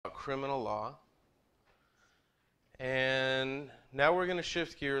criminal law. And now we're going to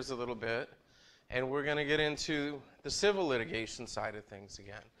shift gears a little bit, and we're going to get into the civil litigation side of things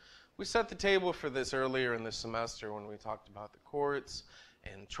again. We set the table for this earlier in the semester when we talked about the courts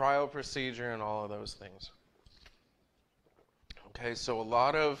and trial procedure and all of those things. Okay, so a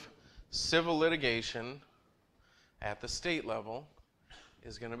lot of civil litigation at the state level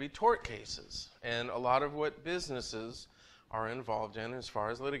is going to be tort cases. And a lot of what businesses are involved in as far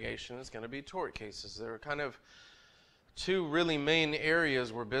as litigation is going to be tort cases. There are kind of two really main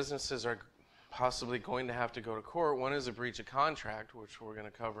areas where businesses are possibly going to have to go to court. One is a breach of contract, which we're going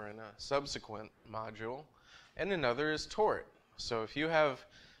to cover in a subsequent module, and another is tort. So if you have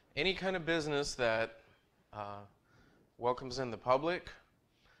any kind of business that welcomes in the public,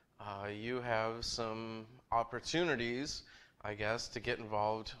 you have some opportunities, I guess, to get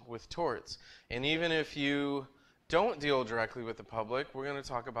involved with torts. And even if you don't deal directly with the public, we're going to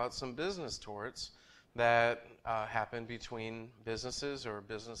talk about some business torts that happen between businesses or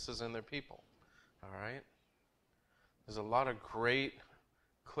businesses and their people. All right? There's a lot of great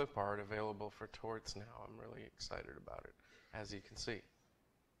clip art available for torts now. I'm really excited about it, as you can see.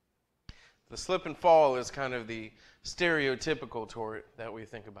 The slip and fall is kind of the stereotypical tort that we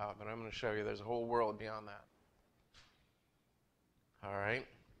think about, but I'm going to show you there's a whole world beyond that. All right?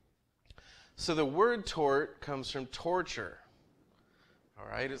 So the word tort comes from torture. All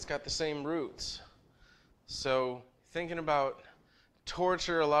right? It's got the same roots. So thinking about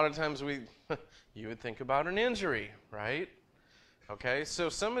torture, a lot of times you would think about an injury, right? Okay? So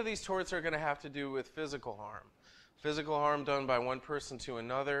some of these torts are going to have to do with physical harm. Physical harm done by one person to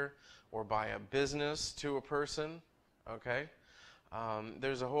another, or by a business to a person, okay?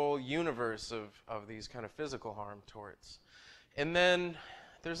 There's a whole universe of these kind of physical harm torts. And then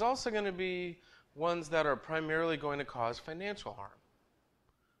there's also going to be ones that are primarily going to cause financial harm.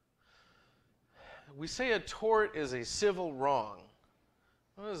 We say a tort is a civil wrong.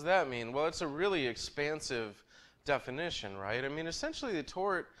 What does that mean? Well, it's a really expansive definition, right? I mean, essentially the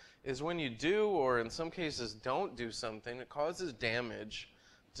tort is when you do, or in some cases don't do something that causes damage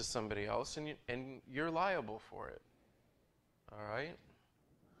to somebody else, and you're liable for it. All right?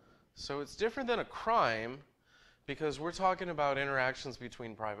 So it's different than a crime because we're talking about interactions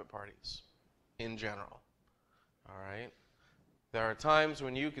between private parties in general. All right? There are times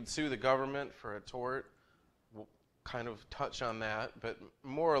when you could sue the government for a tort. We'll kind of touch on that, but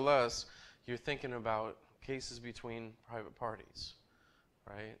more or less you're thinking about cases between private parties.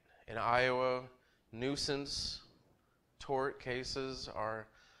 Right? In Iowa, nuisance tort cases are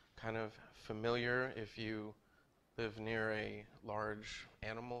kind of familiar if you live near a large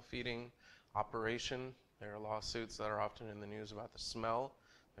animal feeding operation. There are lawsuits that are often in the news about the smell.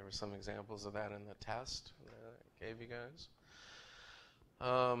 There were some examples of that in the test that I gave you guys.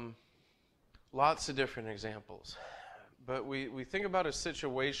 Lots of different examples. But we think about a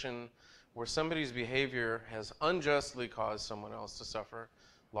situation where somebody's behavior has unjustly caused someone else to suffer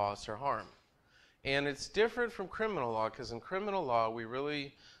loss or harm. And it's different from criminal law because in criminal law we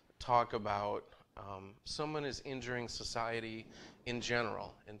really talk about someone is injuring society in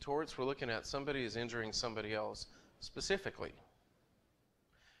general. In torts, we're looking at somebody is injuring somebody else specifically.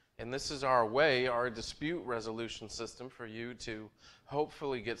 And this is our way, our dispute resolution system for you to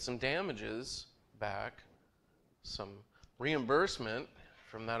hopefully get some damages back, some reimbursement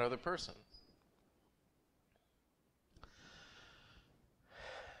from that other person.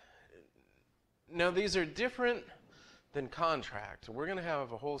 Now, these are different than contract. We're going to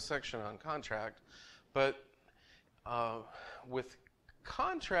have a whole section on contract, but with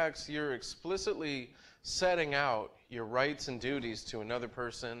contracts, you're explicitly setting out your rights and duties to another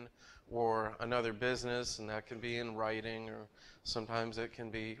person or another business, and that can be in writing or sometimes it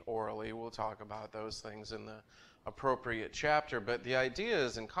can be orally. We'll talk about those things in the appropriate chapter, but the idea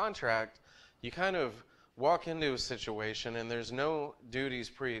is in contract, you kind of walk into a situation and there's no duties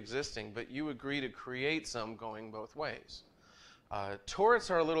pre-existing, but you agree to create some going both ways. Torts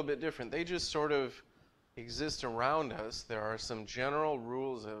are a little bit different. They just sort of exist around us. There are some general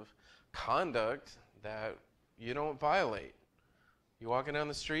rules of conduct that you don't violate. You walking down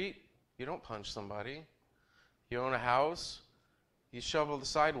the street, you don't punch somebody. You own a house, you shovel the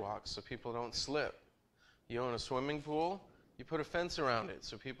sidewalks so people don't slip. You own a swimming pool, you put a fence around it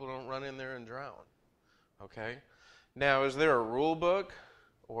so people don't run in there and drown. Okay? Now, is there a rule book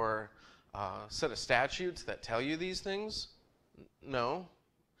or a set of statutes that tell you these things? No.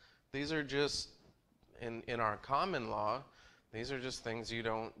 These are just, in our common law, these are just things you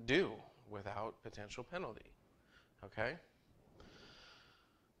don't do without potential penalty. Okay?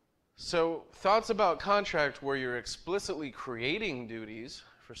 So, thoughts about contract where you're explicitly creating duties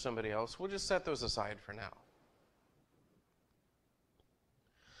for for somebody else. We'll just set those aside for now.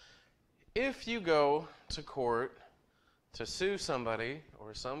 If you go to court to sue somebody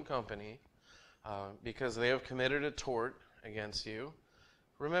or some company because they have committed a tort against you,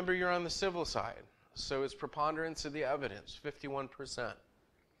 remember you're on the civil side. So it's preponderance of the evidence, 51%.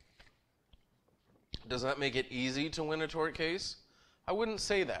 Does that make it easy to win a tort case? I wouldn't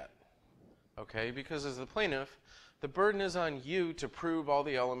say that, okay? Because as the plaintiff, the burden is on you to prove all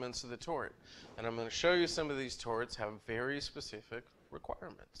the elements of the tort. And I'm going to show you some of these torts have very specific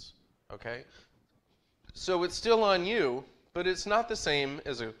requirements, okay? So it's still on you, but it's not the same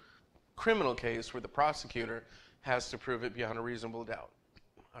as a criminal case where the prosecutor has to prove it beyond a reasonable doubt,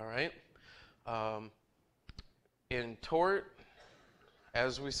 all right? In tort,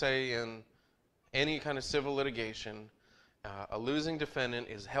 as we say in any kind of civil litigation, a losing defendant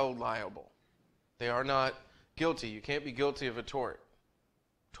is held liable. They are not guilty. You can't be guilty of a tort.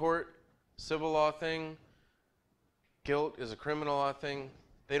 Tort, civil law thing, guilt is a criminal law thing.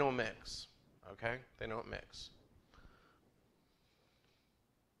 They don't mix, okay? They don't mix.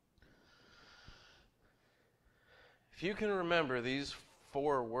 If you can remember these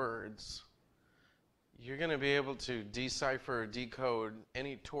 4 words, you're going to be able to decipher or decode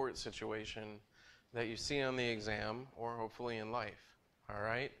any tort situation that you see on the exam or hopefully in life, all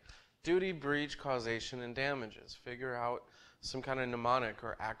right? Duty, breach, causation, and damages. Figure out some kind of mnemonic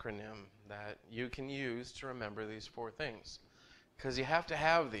or acronym that you can use to remember these 4 things. Because you have to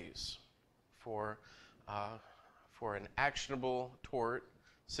have these for an actionable tort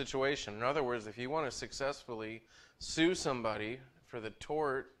situation. In other words, if you want to successfully sue somebody for the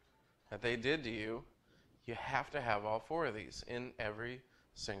tort that they did to you, you have to have all 4 of these in every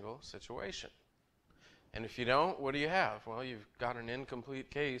single situation. And if you don't, what do you have? Well, you've got an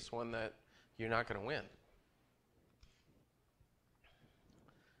incomplete case, one that you're not going to win.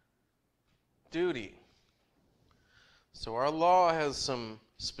 Duty. So our law has some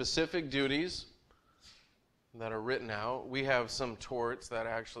specific duties that are written out. We have some torts that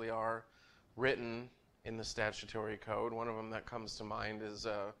actually are written in the statutory code. One of them that comes to mind is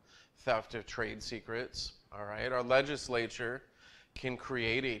theft of trade secrets. All right, our legislature can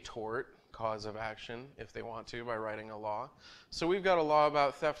create a tort cause of action if they want to by writing a law. So we've got a law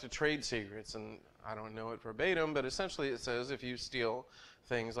about theft of trade secrets, and I don't know it verbatim, but essentially it says if you steal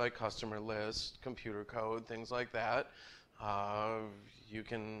things like customer lists, computer code, things like that, you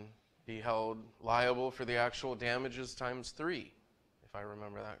can be held liable for the actual damages times 3, if I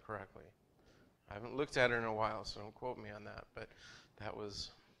remember that correctly. I haven't looked at it in a while, so don't quote me on that, but that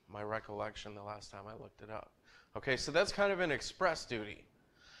was my recollection the last time I looked it up. Okay, so that's kind of an express duty.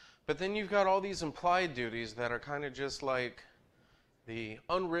 But then you've got all these implied duties that are kind of just like the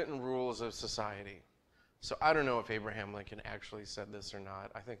unwritten rules of society. So I don't know if Abraham Lincoln actually said this or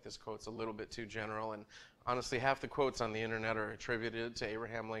not. I think this quote's a little bit too general, and honestly, half the quotes on the internet are attributed to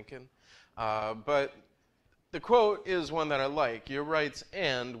Abraham Lincoln. But the quote is one that I like. Your rights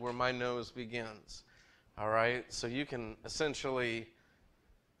end where my nose begins. All right? So you can essentially,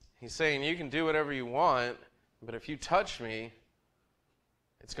 he's saying you can do whatever you want, but if you touch me,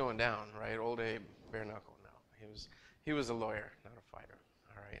 it's going down, right? Old Abe, bare knuckle. No, he was a lawyer, not a fighter.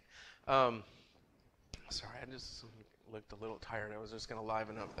 All right. Sorry, I just looked a little tired. I was just going to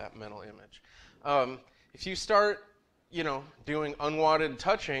liven up that mental image. If you start, doing unwanted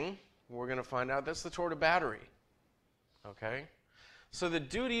touching, we're going to find out that's the tort of battery. Okay? So the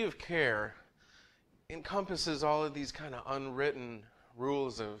duty of care encompasses all of these kind of unwritten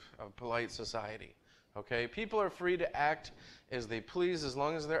rules of polite society. Okay? People are free to act as they please as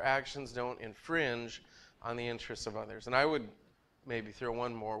long as their actions don't infringe on the interests of others. And I would maybe throw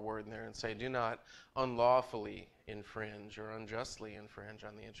one more word in there and say do not unlawfully infringe or unjustly infringe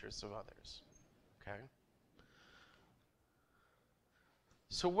on the interests of others. Okay?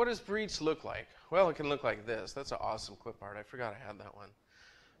 So what does breach look like? Well, it can look like this. That's an awesome clip art. I forgot I had that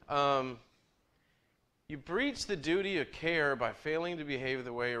one. You breach the duty of care by failing to behave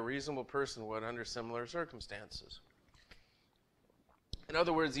the way a reasonable person would under similar circumstances. In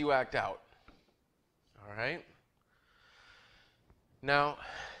other words, you act out. All right? Now,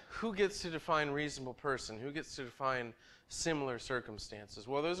 who gets to define reasonable person? Who gets to define similar circumstances?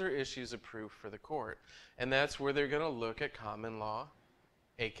 Well, those are issues of proof for the court. And that's where they're going to look at common law,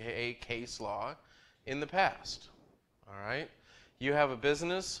 aka case law, in the past. All right? You have a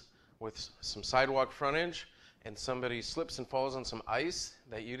business with some sidewalk frontage, and somebody slips and falls on some ice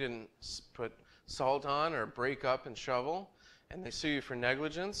that you didn't put salt on or break up and shovel, and they sue you for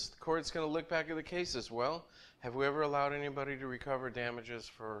negligence. The court's going to look back at the cases. Well, have we ever allowed anybody to recover damages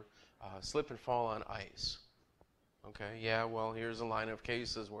for slip and fall on ice? Okay, yeah, well, here's a line of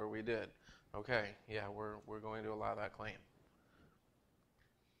cases where we did. Okay, yeah, we're going to allow that claim.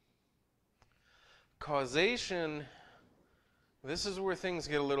 Causation, this is where things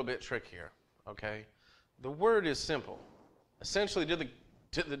get a little bit trickier, okay? The word is simple. Essentially, did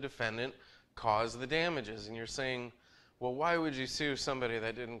the defendant cause the damages? And you're saying, well, why would you sue somebody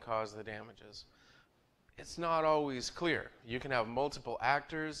that didn't cause the damages? It's not always clear. You can have multiple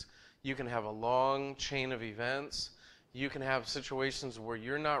actors. You can have a long chain of events. You can have situations where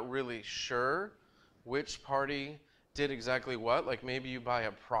you're not really sure which party did exactly what. Like maybe you buy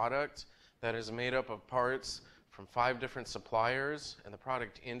a product that is made up of parts from 5 different suppliers, and the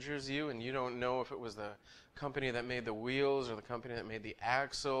product injures you, and you don't know if it was the company that made the wheels or the company that made the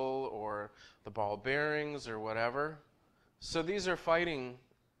axle or the ball bearings or whatever. So these are fighting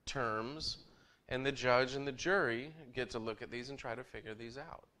terms, and the judge and the jury get to look at these and try to figure these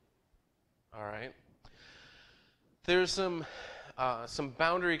out. All right? There's some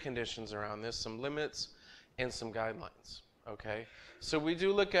boundary conditions around this, some limits, and some guidelines. Okay? So we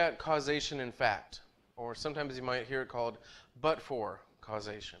do look at causation in fact, or sometimes you might hear it called but-for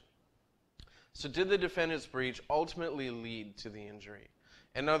causation. So did the defendant's breach ultimately lead to the injury?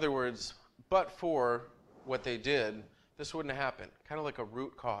 In other words, but for what they did, this wouldn't have happened. Kind of like a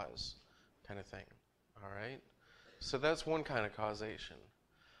root cause kind of thing. All right? So that's one kind of causation.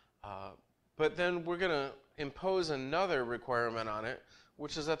 But then we're going to impose another requirement on it,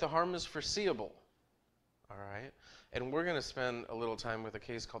 which is that the harm is foreseeable. All right? And we're going to spend a little time with a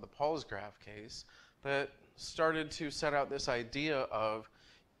case called the Palsgraf case that started to set out this idea of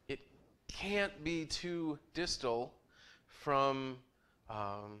it can't be too distal from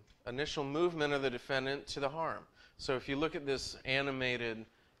initial movement of the defendant to the harm. So if you look at this animated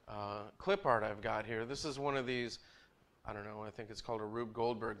clip art I've got here, this is one of these, I don't know, I think it's called a Rube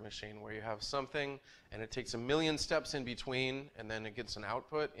Goldberg machine, where you have something and it takes a million steps in between, and then it gets an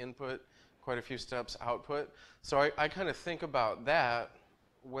output, input, quite a few steps, output. So I kind of think about that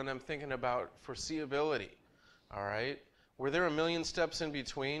when I'm thinking about foreseeability, all right? Were there a million steps in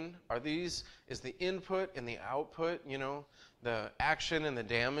between? Is the input and the output, the action and the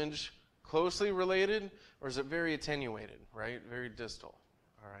damage closely related, or is it very attenuated, right? Very distal,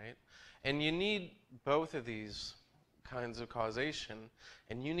 all right? And you need both of these kinds of causation,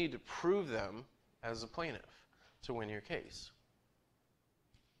 and you need to prove them as a plaintiff to win your case.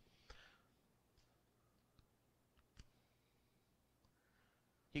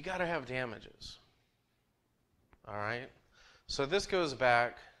 You got to have damages, all right? So this goes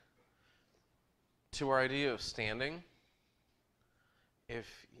back to our idea of standing.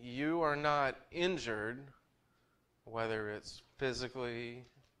 If you are not injured, whether it's physically,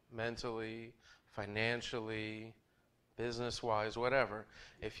 mentally, financially, business-wise, whatever,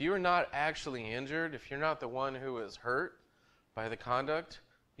 if you're not actually injured, if you're not the one who is hurt by the conduct,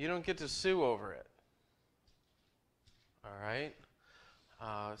 you don't get to sue over it, all right?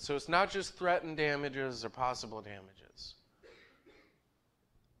 So it's not just threatened damages or possible damages.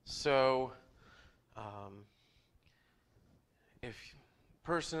 So if a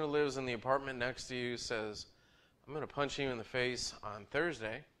person who lives in the apartment next to you says, I'm going to punch you in the face on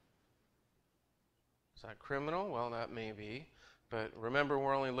Thursday, is that criminal? Well, that may be. But remember,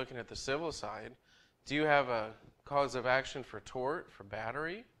 we're only looking at the civil side. Do you have a cause of action for tort, for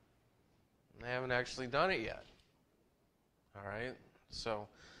battery? They haven't actually done it yet. All right? So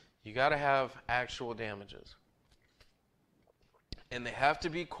you got to have actual damages. And they have to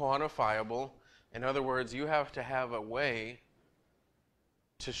be quantifiable. In other words, you have to have a way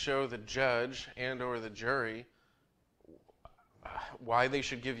to show the judge and or the jury why they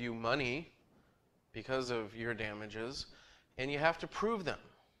should give you money because of your damages, and you have to prove them.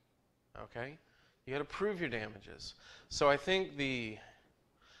 Okay? You got to prove your damages. So I think the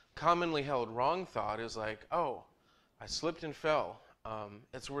commonly held wrong thought is like, oh, I slipped and fell.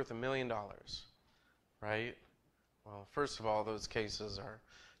 It's worth $1 million, right? Well, first of all, those cases are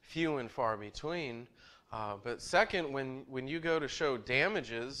few and far between. But second, when you go to show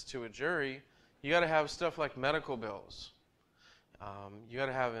damages to a jury, you got to have stuff like medical bills. You got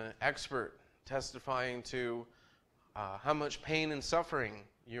to have an expert testifying to how much pain and suffering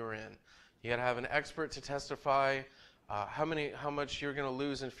you're in. You got to have an expert to testify how much you're going to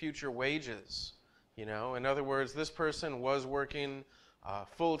lose in future wages. In other words, this person was working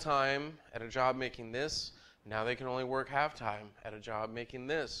full-time at a job making this. Now they can only work half-time at a job making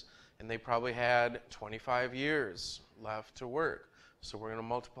this. And they probably had 25 years left to work. So we're going to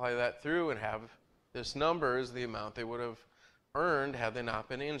multiply that through and have this number is the amount they would have earned had they not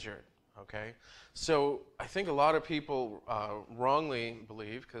been injured. Okay? So I think a lot of people wrongly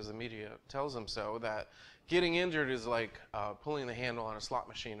believe, because the media tells them so, that getting injured is like pulling the handle on a slot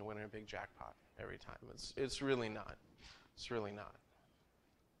machine and winning a big jackpot every time. It's really not. It's really not.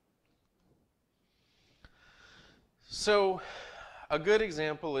 So a good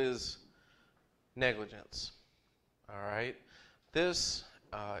example is negligence. All right? This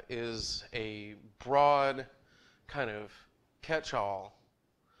is a broad kind of catch-all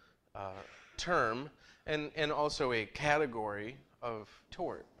term and also a category of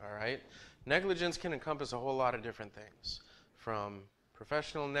tort. All right? Negligence can encompass a whole lot of different things, from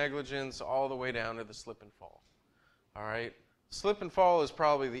professional negligence all the way down to the slip and fall. All right? Slip and fall is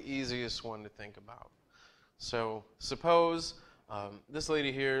probably the easiest one to think about. So suppose this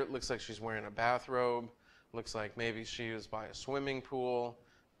lady here looks like she's wearing a bathrobe, looks like maybe she was by a swimming pool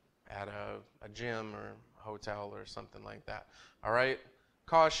at a gym or a hotel or something like that. All right?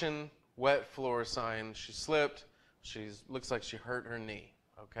 Caution, wet floor sign, she slipped, looks like she hurt her knee.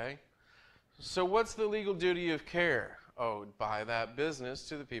 Okay? So what's the legal duty of care owed by that business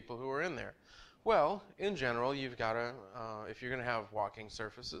to the people who are in there? Well, in general, you've got to, if you're going to have walking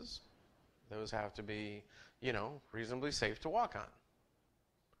surfaces, those have to be, reasonably safe to walk on.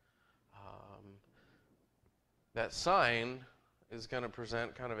 That sign is going to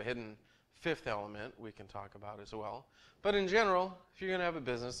present kind of a hidden fifth element we can talk about as well. But in general, if you're going to have a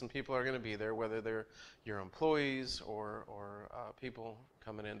business and people are going to be there, whether they're your employees or people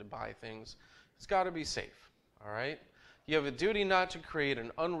coming in to buy things, it's got to be safe, all right? You have a duty not to create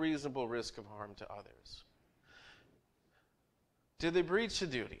an unreasonable risk of harm to others. Did they breach the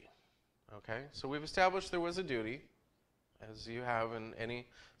duty? Okay, so we've established there was a duty, as you have in any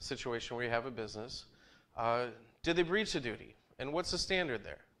situation where you have a business. Did they breach the duty? And what's the standard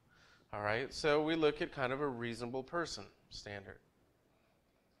there? All right, so we look at kind of a reasonable person standard.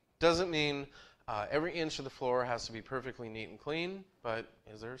 Doesn't mean every inch of the floor has to be perfectly neat and clean, but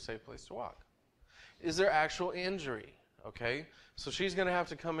is there a safe place to walk? Is there actual injury? Okay, so she's going to have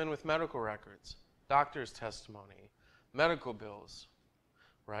to come in with medical records, doctor's testimony, medical bills,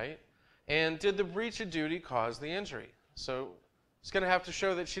 right? And did the breach of duty cause the injury? So it's going to have to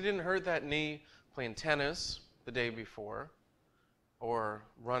show that she didn't hurt that knee playing tennis the day before or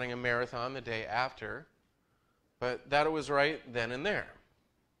running a marathon the day after, but that it was right then and there.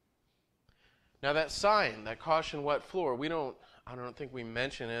 Now that sign, that caution wet floor, I don't think we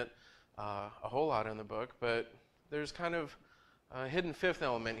mention it a whole lot in the book, but there's kind of a hidden fifth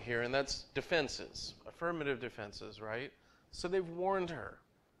element here, and that's defenses, affirmative defenses, right? So they've warned her.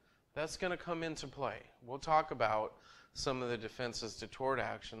 That's going to come into play. We'll talk about some of the defenses to tort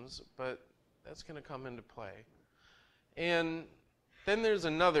actions, but that's going to come into play. And then there's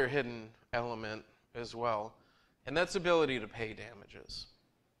another hidden element as well, and that's ability to pay damages.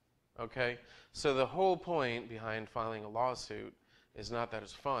 Okay? So the whole point behind filing a lawsuit is not that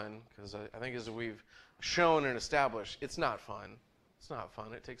it's fun, because I think as we've shown and established, it's not fun. It's not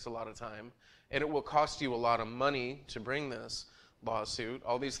fun. It takes a lot of time, and it will cost you a lot of money to bring this lawsuit.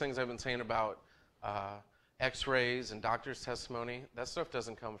 All these things I've been saying about x-rays and doctor's testimony, that stuff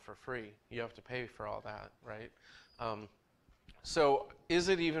doesn't come for free. You have to pay for all that, right? So is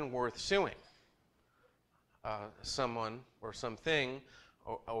it even worth suing someone or something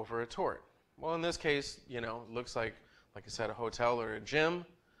over a tort? Well, in this case, it looks like I said, a hotel or a gym.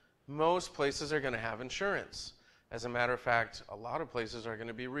 Most places are going to have insurance. As a matter of fact, a lot of places are going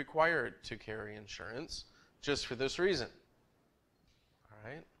to be required to carry insurance just for this reason. All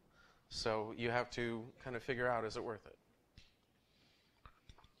right? So you have to kind of figure out, is it worth it?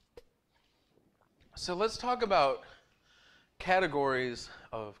 So let's talk about categories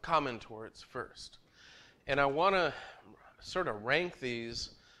of common torts first. And I want to sort of rank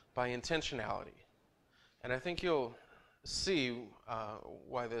these by intentionality. And I think you'll see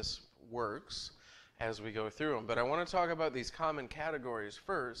why this works as we go through them. But I want to talk about these common categories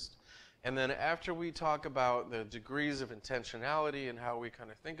first, and then after we talk about the degrees of intentionality and how we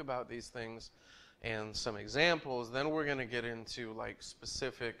kind of think about these things and some examples, then we're going to get into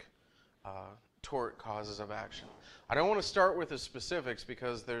specific tort causes of action. I don't want to start with the specifics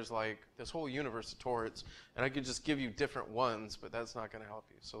because there's this whole universe of torts, and I could just give you different ones, but that's not going to help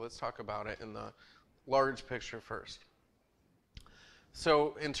you. So let's talk about it in the large picture first.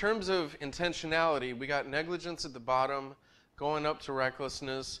 So in terms of intentionality, we got negligence at the bottom, going up to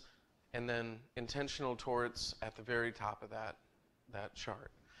recklessness, and then intentional torts at the very top of that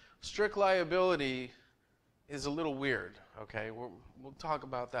chart. Strict liability is a little weird, okay? We'll talk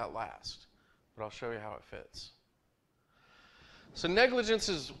about that last, but I'll show you how it fits. So negligence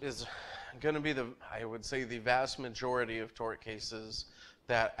is going to be I would say, the vast majority of tort cases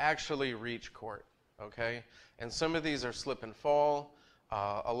that actually reach court, okay? And some of these are slip and fall.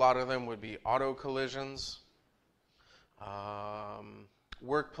 A lot of them would be auto collisions,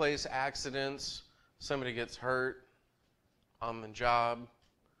 workplace accidents, somebody gets hurt on the job,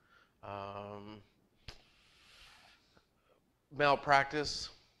 malpractice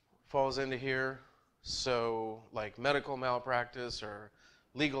falls into here. So like medical malpractice or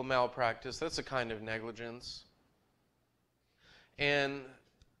legal malpractice, that's a kind of negligence. And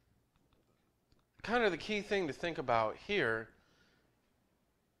kind of the key thing to think about here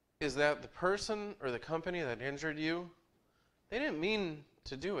is that the person or the company that injured you, they didn't mean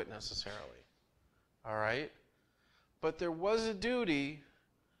to do it necessarily, all right? But there was a duty,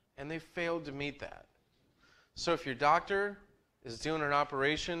 and they failed to meet that. So if your doctor is doing an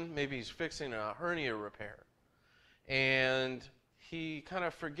operation, maybe he's fixing a hernia repair, and he kind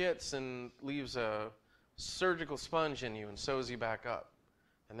of forgets and leaves a surgical sponge in you and sews you back up.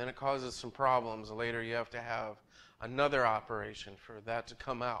 And then it causes some problems. Later you have to have another operation for that to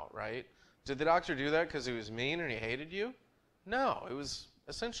come out, right? Did the doctor do that because he was mean and he hated you? No, it was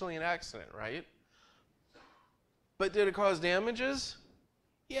essentially an accident, right? But did it cause damages?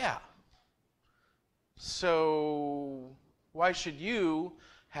 Yeah. So why should you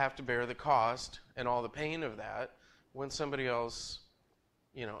have to bear the cost and all the pain of that when somebody else,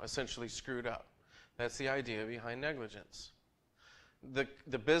 essentially screwed up? That's the idea behind negligence.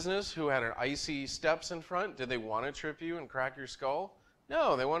 The business who had an icy steps in front, did they want to trip you and crack your skull?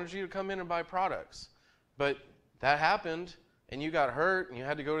 No, they wanted you to come in and buy products. But that happened, and you got hurt, and you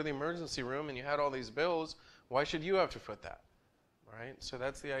had to go to the emergency room, and you had all these bills. Why should you have to foot that? Right? So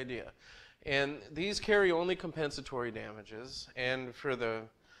that's the idea. And these carry only compensatory damages, and for the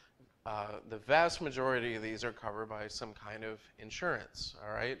vast majority of these are covered by some kind of insurance.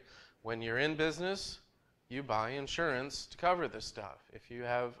 All right? When you're in business, you buy insurance to cover this stuff. If you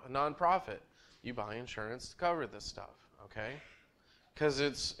have a nonprofit, you buy insurance to cover this stuff, okay? Because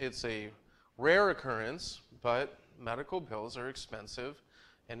it's a rare occurrence, but medical bills are expensive,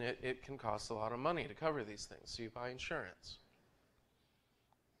 and it can cost a lot of money to cover these things, so you buy insurance.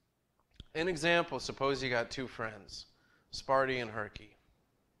 An example, suppose you got two friends, Sparty and Herky,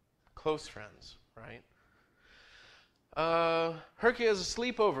 close friends, right? Herky has a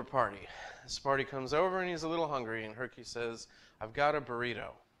sleepover party. Sparty comes over and he's a little hungry, and Herky says, I've got a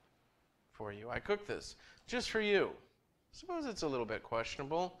burrito for you. I cooked this just for you. Suppose it's a little bit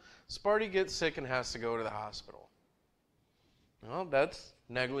questionable. Sparty gets sick and has to go to the hospital. Well, that's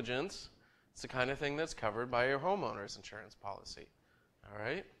negligence. It's the kind of thing that's covered by your homeowner's insurance policy. All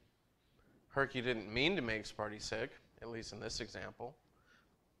right? Herky didn't mean to make Sparty sick, at least in this example.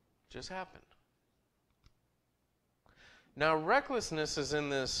 It just happened. Now, recklessness is in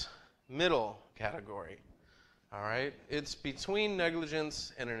this middle category, all right? It's between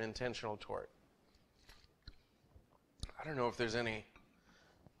negligence and an intentional tort. I don't know if there's any,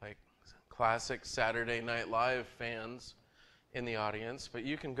 classic Saturday Night Live fans in the audience, but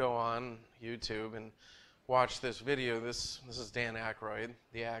you can go on YouTube and watch this video. This is Dan Aykroyd,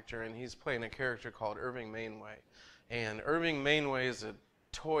 the actor, and he's playing a character called Irving Mainway. And Irving Mainway is a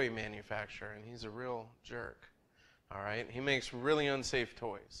toy manufacturer, and he's a real jerk, all right? He makes really unsafe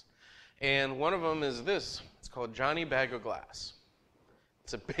toys. And one of them is this. It's called Johnny Bag of Glass.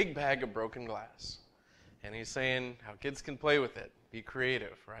 It's a big bag of broken glass. And he's saying how kids can play with it. Be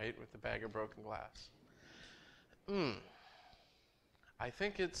creative, right, with the bag of broken glass. I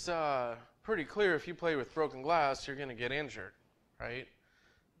think it's pretty clear if you play with broken glass, you're going to get injured, right?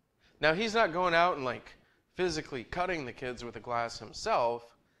 Now, he's not going out and, physically cutting the kids with the glass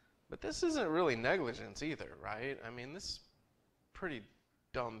himself, but this isn't really negligence either, right? I mean, this is a pretty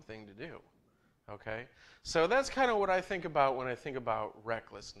dumb thing to do, okay? So that's kind of what I think about when I think about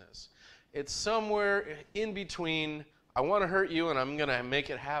recklessness. It's somewhere in between, I want to hurt you and I'm going to make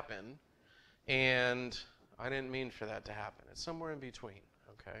it happen, and I didn't mean for that to happen. It's somewhere in between,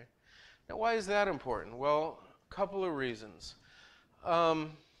 okay? Now, why is that important? Well, a couple of reasons.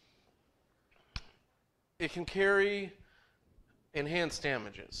 It can carry enhanced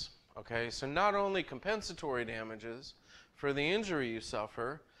damages, okay? So not only compensatory damages for the injury you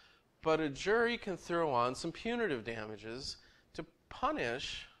suffer, but a jury can throw on some punitive damages to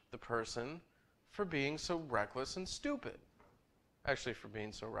punish the person for being so reckless and stupid. Actually, for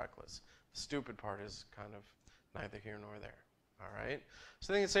being so reckless. The stupid part is kind of neither here nor there, all right?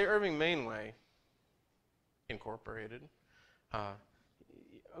 So they can say Irving Mainway, Incorporated,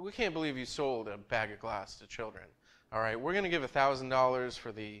 we can't believe you sold a bag of glass to children. All right, we're going to give $1,000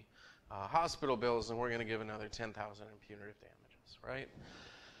 for the hospital bills, and we're going to give another $10,000 in punitive damages, right?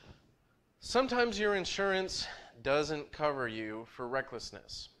 Sometimes your insurance doesn't cover you for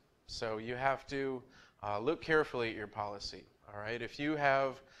recklessness, so you have to look carefully at your policy, all right? If you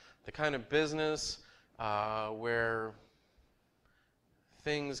have the kind of business where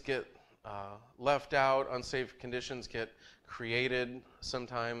things get left out, unsafe conditions get created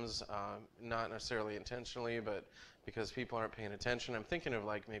sometimes, not necessarily intentionally, but because people aren't paying attention. I'm thinking of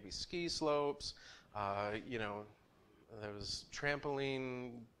like maybe ski slopes, those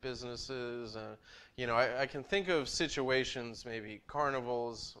trampoline businesses. I can think of situations, maybe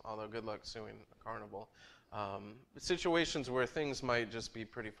carnivals, although good luck suing a carnival, situations where things might just be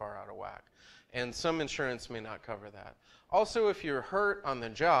pretty far out of whack. And some insurance may not cover that. Also, if you're hurt on the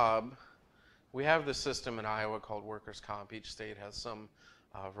job, we have this system in Iowa called workers' comp. Each state has some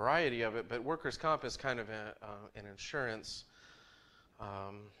variety of it, but workers' comp is kind of an insurance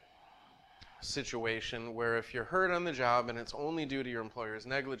situation where if you're hurt on the job and it's only due to your employer's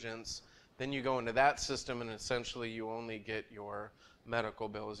negligence, then you go into that system and essentially you only get your medical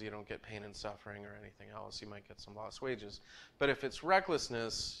bills. You don't get pain and suffering or anything else. You might get some lost wages. But if it's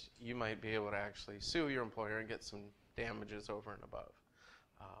recklessness, you might be able to actually sue your employer and get some damages over and above.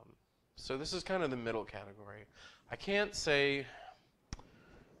 So this is kind of the middle category. I can't say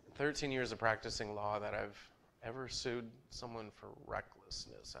 13 years of practicing law that I've ever sued someone for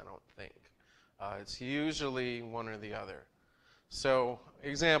recklessness, I don't think. It's usually one or the other. So,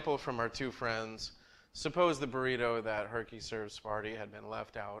 example from our two friends. Suppose the burrito that Herky served Sparty had been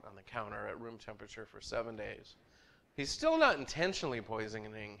left out on the counter at room temperature for 7 days. He's still not intentionally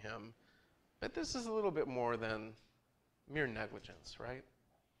poisoning him, but this is a little bit more than mere negligence, right?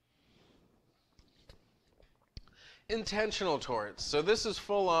 Intentional torts. So this is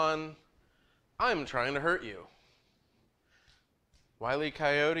full on, I'm trying to hurt you. Wile E.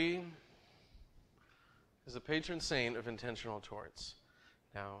 Coyote is the patron saint of intentional torts.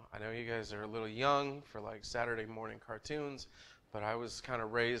 Now, I know you guys are a little young for like Saturday morning cartoons, but I was kind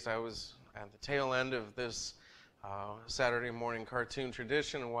of raised, I was at the tail end of this Saturday morning cartoon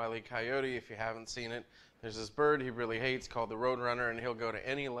tradition. And Wile E. Coyote, if you haven't seen it, there's this bird he really hates called the Roadrunner, and he'll go to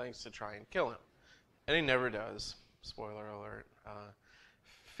any lengths to try and kill him. And he never does. Spoiler alert.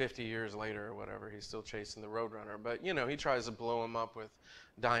 50 years later or whatever, he's still chasing the Roadrunner. But, he tries to blow him up with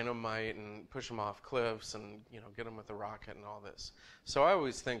dynamite and push him off cliffs and, get him with a rocket and all this. So I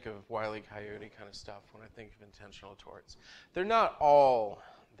always think of Wile E. Coyote kind of stuff when I think of intentional torts. They're not all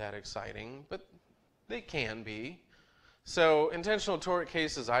that exciting, but they can be. So intentional tort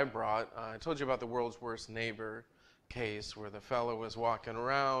cases I brought, I told you about the world's worst neighbor case where the fellow was walking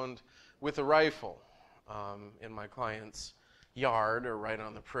around with a rifle in my client's yard or right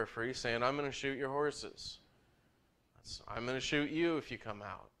on the periphery saying, I'm going to shoot your horses. I'm going to shoot you if you come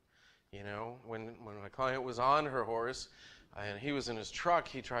out. When my client was on her horse and he was in his truck,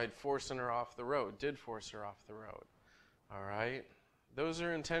 he tried forcing her off the road, did force her off the road. All right? Those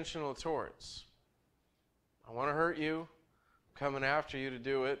are intentional torts. I want to hurt you, I'm coming after you to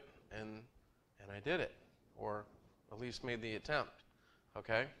do it, and I did it, or at least made the attempt.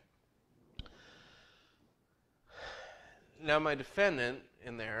 Okay? Now my defendant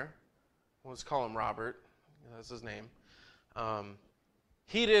in there, let's call him Robert, that's his name,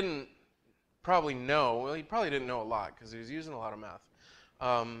 he didn't probably know, well he probably didn't know a lot because he was using a lot of meth,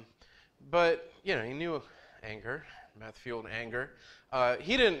 but he knew anger, meth-fueled anger.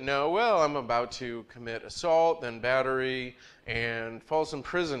 He didn't know, well, I'm about to commit assault, then battery, and false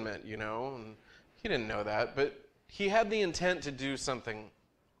imprisonment, and he didn't know that, but he had the intent to do something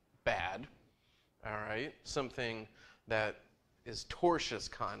bad, all right, something that is tortious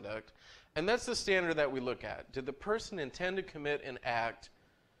conduct, and that's the standard that we look at. Did the person intend to commit an act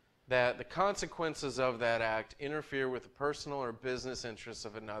that the consequences of that act interfere with the personal or business interests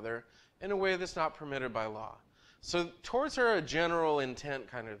of another in a way that's not permitted by law? So torts are a general intent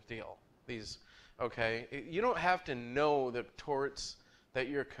kind of deal. You don't have to know the torts that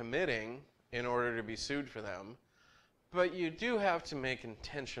you're committing in order to be sued for them, but you do have to make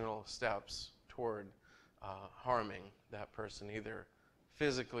intentional steps toward harming that person, either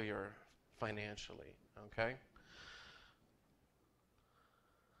physically or financially, okay?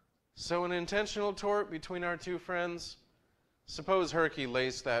 So an intentional tort between our two friends, suppose Herky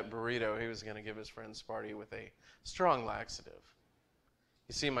laced that burrito he was going to give his friend Sparty with a strong laxative.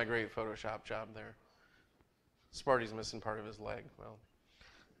 You see my great Photoshop job there. Sparty's missing part of his leg. Well,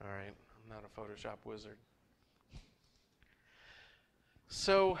 all right, I'm not a Photoshop wizard.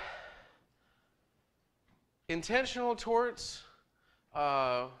 So, intentional torts,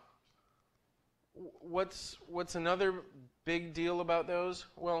 what's another big deal about those?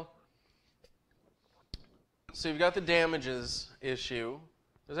 Well, so you've got the damages issue.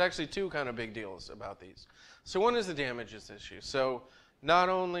 There's actually two kind of big deals about these. So one is the damages issue. So not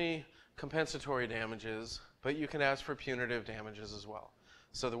only compensatory damages, but you can ask for punitive damages as well.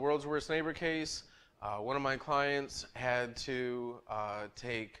 So the world's worst neighbor case, One of my clients had to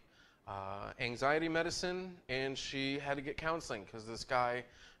take anxiety medicine, and she had to get counseling because this guy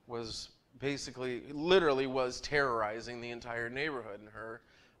was basically, literally was terrorizing the entire neighborhood and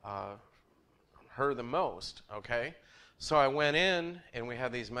her the most, okay? So I went in, and we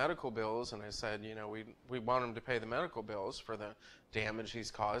had these medical bills, and I said, you know, we want him to pay the medical bills for the damage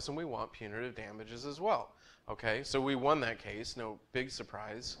he's caused, and we want punitive damages as well, okay? So we won that case, no big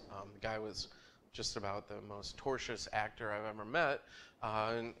surprise. The guy was just about the most tortious actor I've ever met,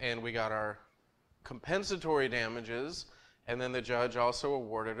 and we got our compensatory damages, and then the judge also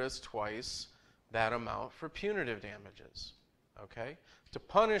awarded us twice that amount for punitive damages, okay? To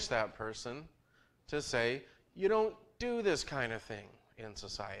punish that person, to say, you don't do this kind of thing in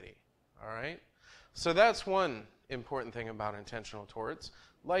society, all right? So that's one important thing about intentional torts.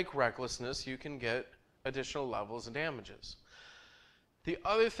 Like recklessness, you can get additional levels of damages. The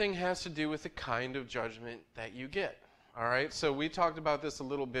other thing has to do with the kind of judgment that you get, all right? So we talked about this a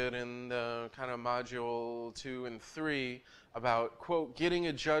little bit in the kind of module 2 and 3 about, quote, getting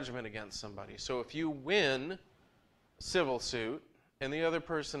a judgment against somebody. So if you win a civil suit and the other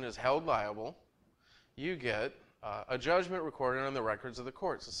person is held liable, you get a judgment recorded on the records of the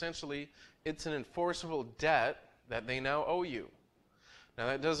courts. Essentially, it's an enforceable debt that they now owe you. Now,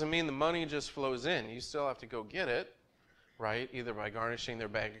 that doesn't mean the money just flows in. You still have to go get it, right? Either by garnishing their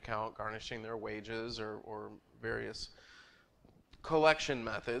bank account, garnishing their wages, or various collection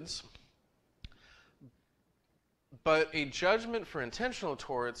methods. But a judgment for intentional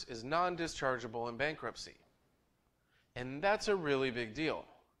torts is non-dischargeable in bankruptcy. And that's a really big deal,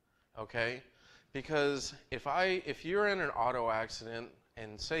 okay? Because if you're in an auto accident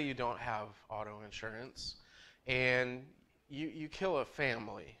and say you don't have auto insurance and you kill a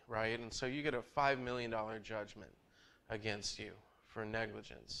family, right? And so you get a $5 million judgment against you for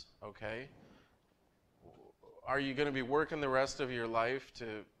negligence, okay? Are you going to be working the rest of your life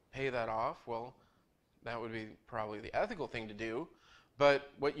to pay that off? Well, that would be probably the ethical thing to do. But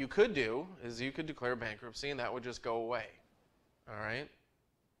what you could do is you could declare bankruptcy and that would just go away, all right?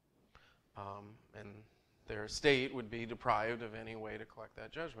 And their estate would be deprived of any way to collect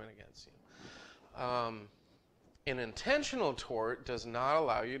that judgment against you. An intentional tort does not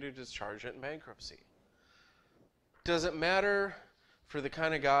allow you to discharge it in bankruptcy. Does it matter for the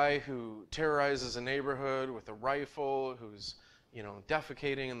kind of guy who terrorizes a neighborhood with a rifle, who's, you know,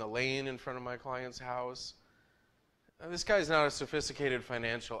 defecating in the lane in front of my client's house? This guy's not a sophisticated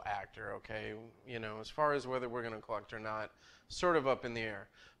financial actor, okay? You know, as far as whether we're going to collect or not, sort of up in the air.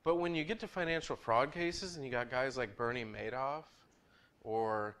 But when you get to financial fraud cases and you got guys like Bernie Madoff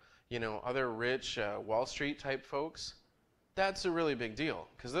or, you know, other rich Wall Street type folks, that's a really big deal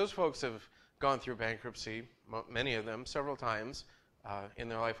because those folks have gone through bankruptcy, many of them, several times in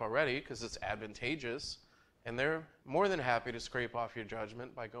their life already because it's advantageous, and they're more than happy to scrape off your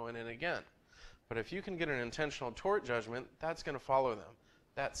judgment by going in again. But if you can get an intentional tort judgment, that's going to follow them.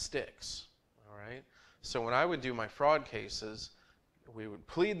 That sticks, all right? So when I would do my fraud cases, we would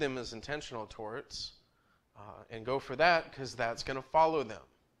plead them as intentional torts and go for that because that's going to follow them.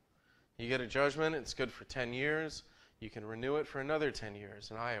 You get a judgment, it's good for 10 years. You can renew it for another 10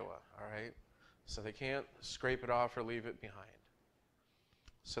 years in Iowa, all right? So they can't scrape it off or leave it behind.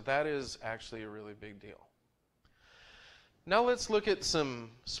 So that is actually a really big deal. Now let's look at some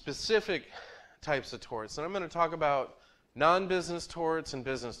specific types of torts. And I'm going to talk about non-business torts and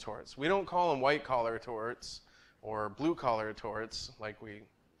business torts. We don't call them white-collar torts or blue-collar torts like we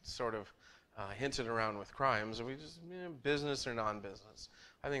sort of hinted around with crimes. We just, you know, business or non-business.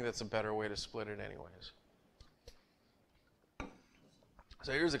 I think that's a better way to split it anyways.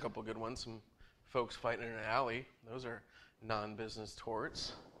 So here's a couple good ones. Some folks fighting in an alley. Those are non-business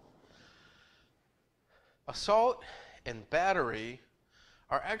torts. Assault and battery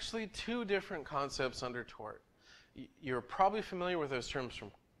are actually two different concepts under tort. You're probably familiar with those terms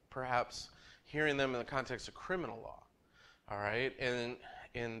from perhaps hearing them in the context of criminal law, all right?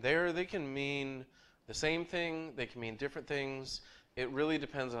 And there they can mean the same thing, they can mean different things. It really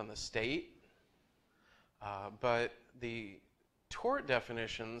depends on the state, but the tort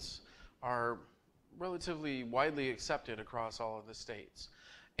definitions are relatively widely accepted across all of the states,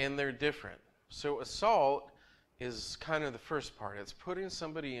 and they're different. So assault is kind of the first part. It's putting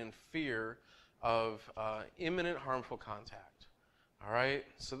somebody in fear of imminent harmful contact. All right?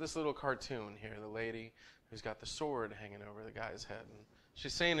 So this little cartoon here, the lady who's got the sword hanging over the guy's head. And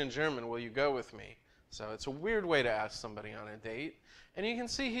she's saying in German, "Will you go with me?" So it's a weird way to ask somebody on a date. And you can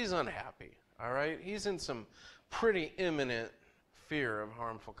see he's unhappy. All right? He's in some pretty imminent fear of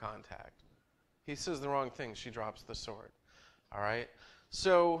harmful contact. He says the wrong thing. She drops the sword. All right?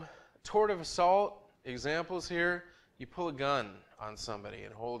 So tort of assault, examples here. You pull a gun on somebody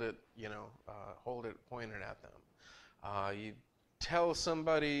and hold it, hold it pointed at them. You tell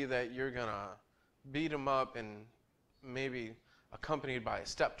somebody that you're going to beat them up and maybe accompanied by a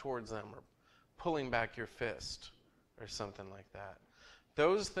step towards them or pulling back your fist or something like that.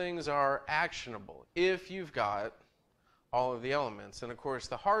 Those things are actionable if you've got all of the elements. And of course,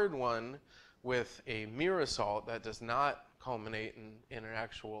 the hard one with a mere assault that does not culminate in an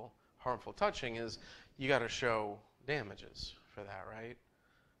actual harmful touching is you got to show damages for that, right?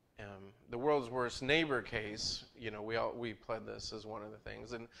 The world's worst neighbor case, we pled this as one of the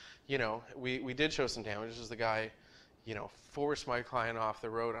things, and we did show some damages. The guy, forced my client off the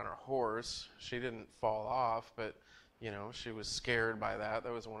road on her horse. She didn't fall off, but she was scared by that.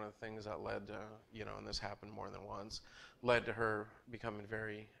 That was one of the things that led to, and this happened more than once, led to her becoming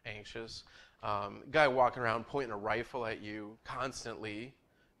very anxious. Guy walking around pointing a rifle at you constantly,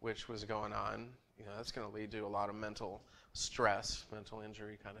 which was going on. That's going to lead to a lot of mental stress, mental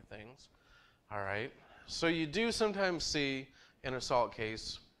injury kind of things. All right. So you do sometimes see an assault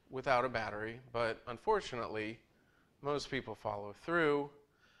case without a battery, but unfortunately, most people follow through,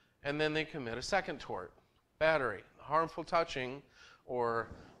 and then they commit a second tort, battery, harmful touching, or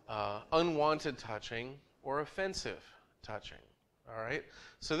unwanted touching, or offensive touching. All right.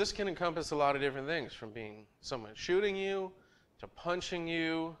 So this can encompass a lot of different things, from being someone shooting you, to punching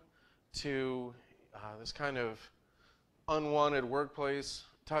you, to this kind of unwanted workplace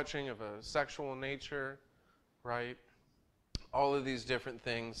touching of a sexual nature, right? All of these different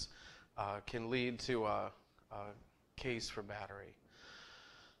things can lead to a case for battery.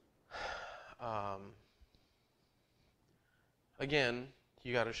 Again,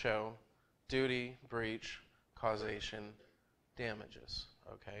 you got to show duty, breach, causation, damages,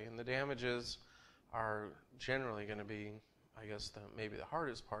 okay? And the damages are generally going to be, I guess, maybe the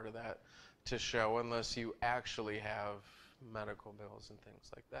hardest part of that to show, unless you actually have medical bills and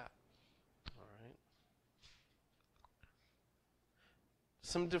things like that. All right.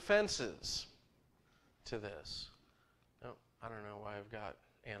 Some defenses to this. Oh, I don't know why I've got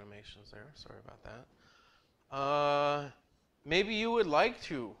animations there. Sorry about that. Maybe you would like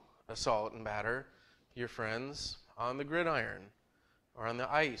to assault and batter your friends on the gridiron, or on the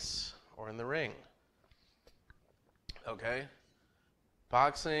ice, or in the ring. Okay?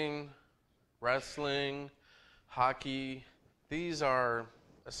 Boxing, wrestling, hockey, these are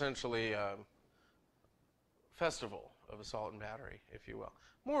essentially a festival of assault and battery, if you will.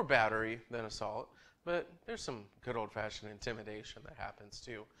 More battery than assault, but there's some good old-fashioned intimidation that happens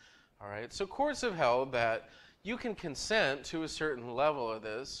too. All right, so courts have held that you can consent to a certain level of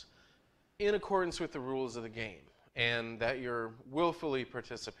this in accordance with the rules of the game, and that you're willfully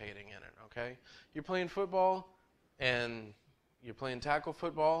participating in it, okay? You're playing football, and you're playing tackle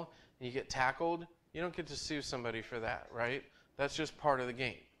football, and you get tackled, you don't get to sue somebody for that, right? That's just part of the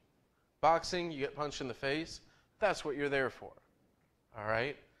game. Boxing, you get punched in the face, that's what you're there for, all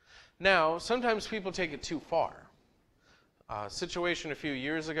right? Now, sometimes people take it too far. Situation a few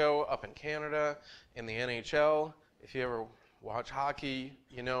years ago up in Canada, in the NHL, if you ever watch hockey,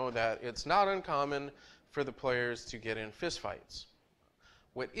 you know that it's not uncommon for the players to get in fistfights.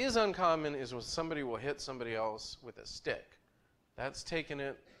 What is uncommon is when somebody will hit somebody else with a stick. That's taking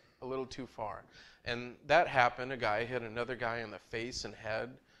it a little too far. And that happened. A guy hit another guy in the face and head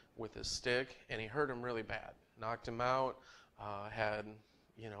with a stick, and he hurt him really bad. Knocked him out, had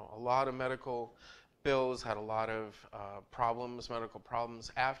a lot of medical bills, had a lot of medical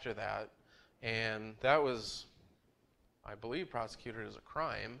problems after that. And that was, I believe, prosecuted as a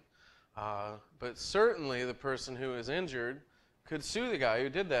crime. But certainly the person who is injured could sue the guy who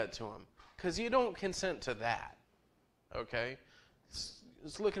did that to him, because you don't consent to that, okay?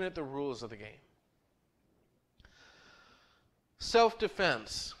 It's looking at the rules of the game.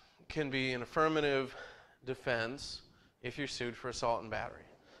 Self-defense can be an affirmative defense if you're sued for assault and battery.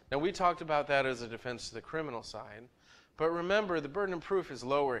 Now, we talked about that as a defense to the criminal side, but remember, the burden of proof is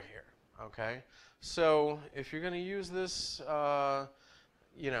lower here, okay? So if you're going to use this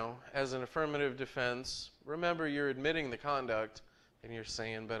as an affirmative defense, remember you're admitting the conduct and you're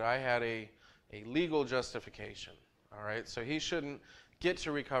saying, but I had a legal justification, all right? So he shouldn't get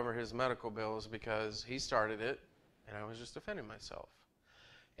to recover his medical bills because he started it and I was just defending myself.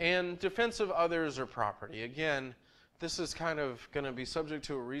 And defense of others or property. Again, this is kind of going to be subject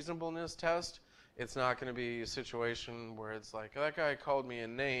to a reasonableness test. It's not going to be a situation where it's like, that guy called me a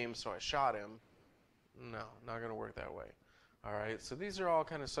name, so I shot him. No, not going to work that way. All right, so these are all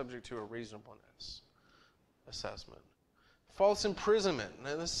kind of subject to a reasonableness assessment. False imprisonment.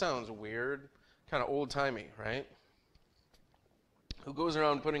 Now, this sounds weird, kind of old-timey, right? Who goes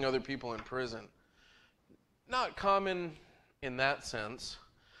around putting other people in prison? not common in that sense,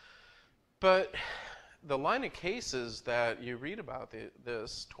 but the line of cases that you read about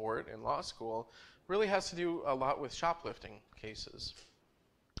this tort in law school really has to do a lot with shoplifting cases.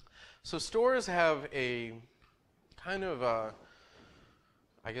 So stores have a kind of a,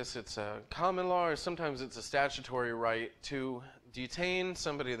 I guess it's a common law, or sometimes it's a statutory right to detain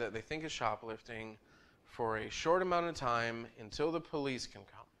somebody that they think is shoplifting for a short amount of time until the police can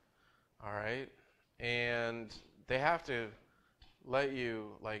come. All right? And they have to let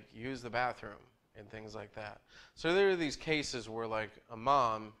you like use the bathroom and things like that. So there are these cases where like a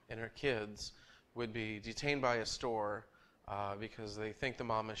mom and her kids would be detained by a store because they think the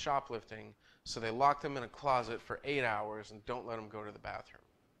mom is shoplifting, so they lock them in a closet for 8 hours and don't let them go to the bathroom.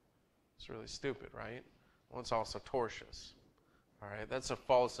 It's really stupid, right? Well, it's also tortious. All right, that's a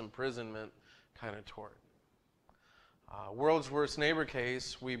false imprisonment kind of tort. World's Worst Neighbor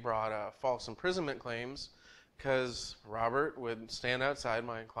case, we brought false imprisonment claims because Robert would stand outside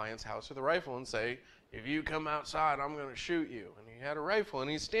my client's house with a rifle and say, "If you come outside, I'm going to shoot you." And he had a rifle and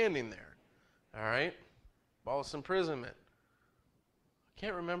he's standing there. All right, false imprisonment. I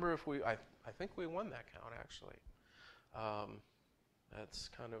can't remember if I think we won that count actually. That's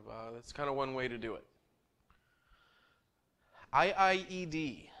kind of one way to do it.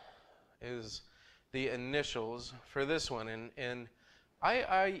 IIED is the initials for this one, and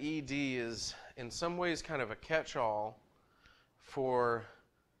IIED is in some ways kind of a catch-all for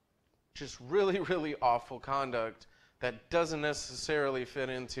just really, really awful conduct that doesn't necessarily fit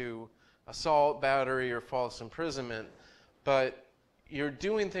into assault, battery, or false imprisonment, but you're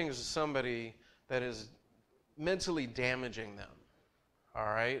doing things to somebody that is mentally damaging them, all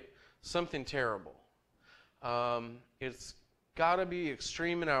right? Something terrible. It's got to be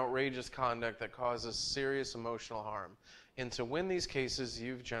extreme and outrageous conduct that causes serious emotional harm. And to win these cases,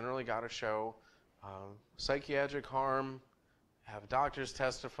 you've generally got to show psychiatric harm, have doctors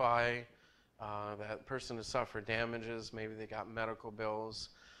testify that person has suffered damages, maybe they got medical bills.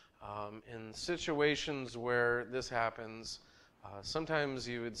 In situations where this happens, sometimes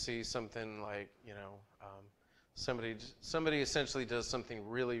you would see something like, somebody essentially does something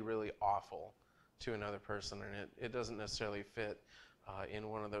really, really awful to another person, and it doesn't necessarily fit in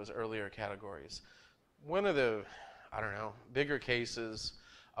one of those earlier categories. One of the, bigger cases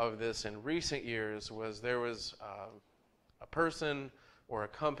of this in recent years was there was a person or a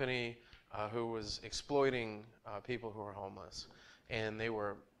company who was exploiting people who were homeless, and they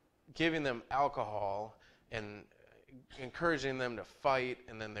were giving them alcohol and encouraging them to fight,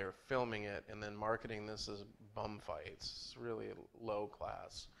 and then they were filming it and then marketing this as bum fights. It's really a low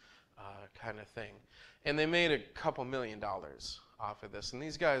class kind of thing. And they made a couple $1 million off of this. And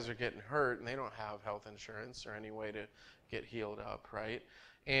these guys are getting hurt, and they don't have health insurance or any way to get healed up, right?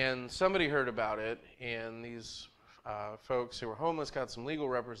 And somebody heard about it, and these folks who were homeless got some legal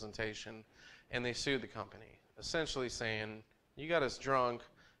representation, and they sued the company, essentially saying, "You got us drunk,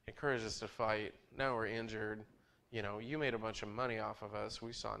 encouraged us to fight, now we're injured. You made a bunch of money off of us.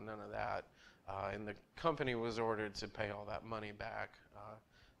 We saw none of that." And the company was ordered to pay all that money back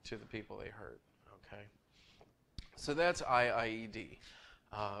to the people they hurt. Okay, so that's IIED.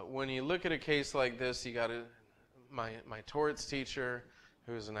 When you look at a case like this, you got to. My torts teacher,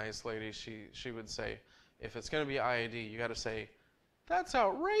 who was a nice lady, she would say, if it's going to be IIED, you got to say, "That's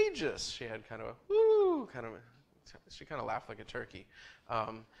outrageous." She had kind of a woo she kind of laughed like a turkey.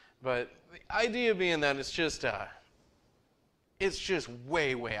 But the idea being that it's just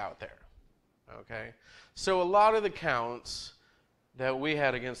way, way out there. Okay, so a lot of the counts that we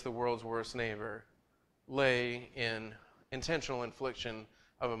had against the world's worst neighbor lay in intentional infliction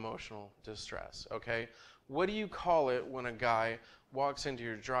of emotional distress. Okay, what do you call it when a guy walks into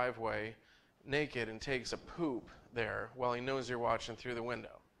your driveway naked and takes a poop there while he knows you're watching through the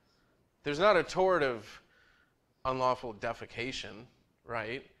window? There's not a tort of unlawful defecation,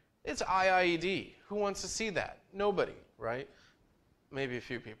 right? It's IIED. Who wants to see that? Nobody, right? Maybe a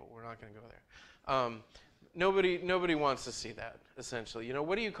few people. We're not going to go there. Nobody wants to see that, essentially.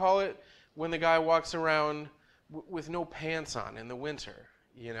 What do you call it when the guy walks around with no pants on in the winter,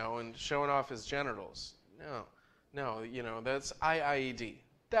 and showing off his genitals? No, that's IIED.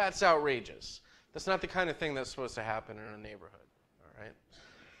 That's outrageous. That's not the kind of thing that's supposed to happen in a neighborhood, all right?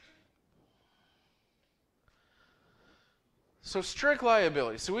 So strict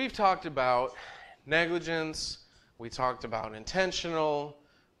liability. So we've talked about negligence. We talked about intentional.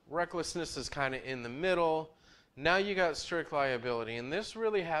 Recklessness is kind of in the middle. Now you got strict liability. And this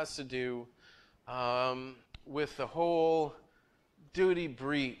really has to do with the whole duty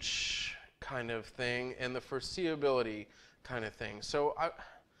breach kind of thing and the foreseeability kind of thing. So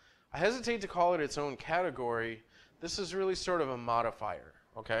I hesitate to call it its own category. This is really sort of a modifier,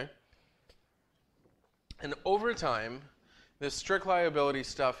 okay? And over time, this strict liability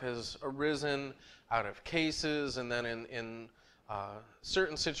stuff has arisen out of cases, and then in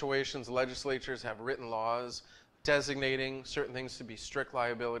certain situations, legislatures have written laws designating certain things to be strict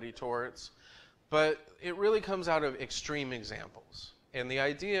liability torts. But it really comes out of extreme examples. And the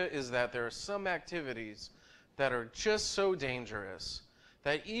idea is that there are some activities that are just so dangerous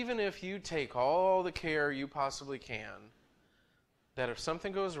that even if you take all the care you possibly can, that if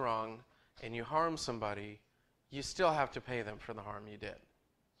something goes wrong and you harm somebody, you still have to pay them for the harm you did.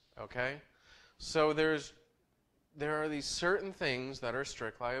 Okay? So there are these certain things that are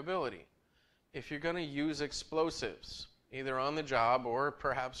strict liability. If you're going to use explosives, either on the job or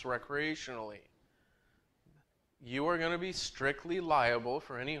perhaps recreationally, you are going to be strictly liable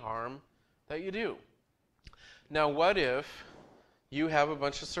for any harm that you do. Now, what if you have a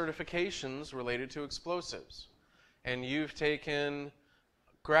bunch of certifications related to explosives, and you've taken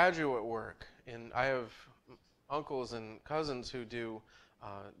graduate work, and I have uncles and cousins who do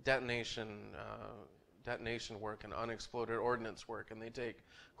detonation work and unexploded ordnance work, and they take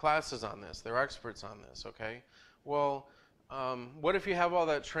classes on this. They're experts on this, okay? Well, what if you have all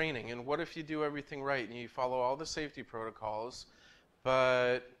that training, and what if you do everything right and you follow all the safety protocols,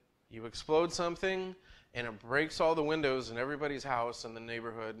 but you explode something and it breaks all the windows in everybody's house in the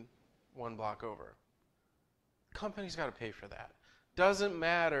neighborhood one block over? Company's got to pay for that. Doesn't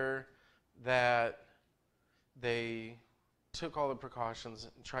matter that they took all the precautions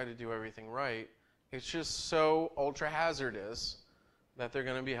and tried to do everything right. It's just so ultra hazardous that they're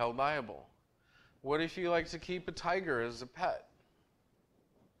going to be held liable. What if you like to keep a tiger as a pet?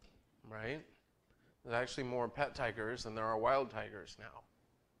 Right? There's actually more pet tigers than there are wild tigers now.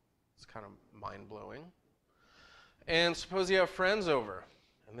 It's kind of mind-blowing. And suppose you have friends over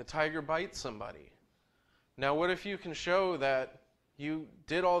and the tiger bites somebody. Now, what if you can show that you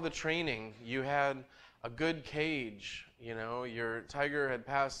did all the training, you had a good cage, you know, your tiger had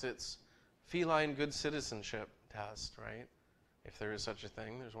passed its feline good citizenship test, right? If there is such a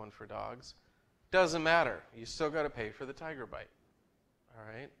thing, there's one for dogs. Doesn't matter. You still got to pay for the tiger bite, all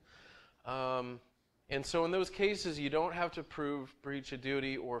right? And so in those cases, you don't have to prove breach of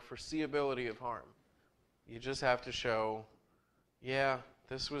duty or foreseeability of harm. You just have to show, yeah,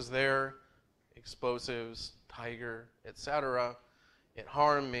 this was there, explosives, tiger, etc. It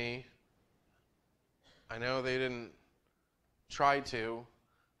harmed me. I know they didn't try to.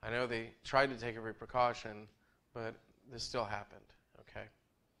 I know they tried to take every precaution, but this still happened, okay?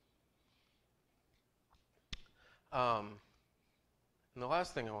 And the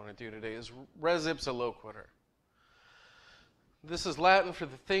last thing I want to do today is res ipsa loquitur. This is Latin for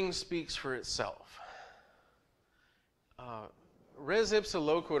the thing speaks for itself. Res ipsa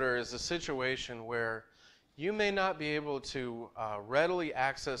loquitur is a situation where you may not be able to readily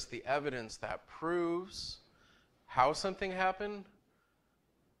access the evidence that proves how something happened,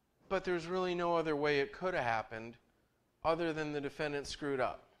 but there's really no other way it could have happened other than the defendant screwed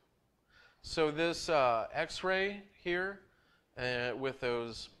up. So this x-ray here with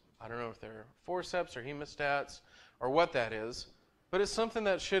those, I don't know if they're forceps or hemostats or what that is, but it's something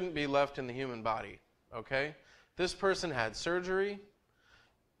that shouldn't be left in the human body, okay? This person had surgery.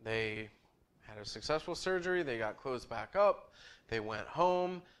 They had a successful surgery. They got closed back up. They went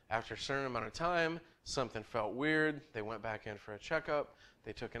home. After a certain amount of time, something felt weird. They went back in for a checkup.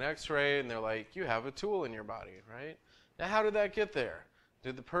 They took an x-ray, and they're like, you have a tool in your body, right? Now, how did that get there?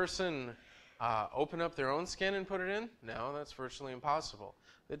 Did the person open up their own skin and put it in? No, that's virtually impossible.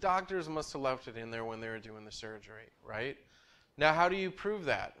 The doctors must have left it in there when they were doing the surgery, right? Now, how do you prove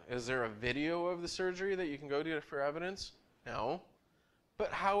that? Is there a video of the surgery that you can go to for evidence? No.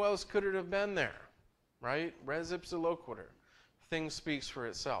 But how else could it have been there, right? Res ipsa loquitur. Thing speaks for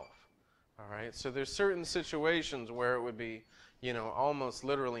itself, all right? So there's certain situations where it would be, you know, almost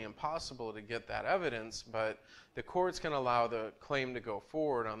literally impossible to get that evidence, but the courts can allow the claim to go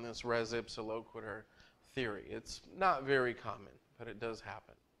forward on this res ipsa loquitur theory. It's not very common, but it does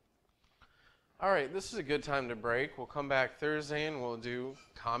happen. All right, this is a good time to break. We'll come back Thursday and we'll do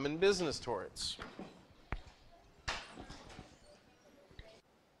common business torts.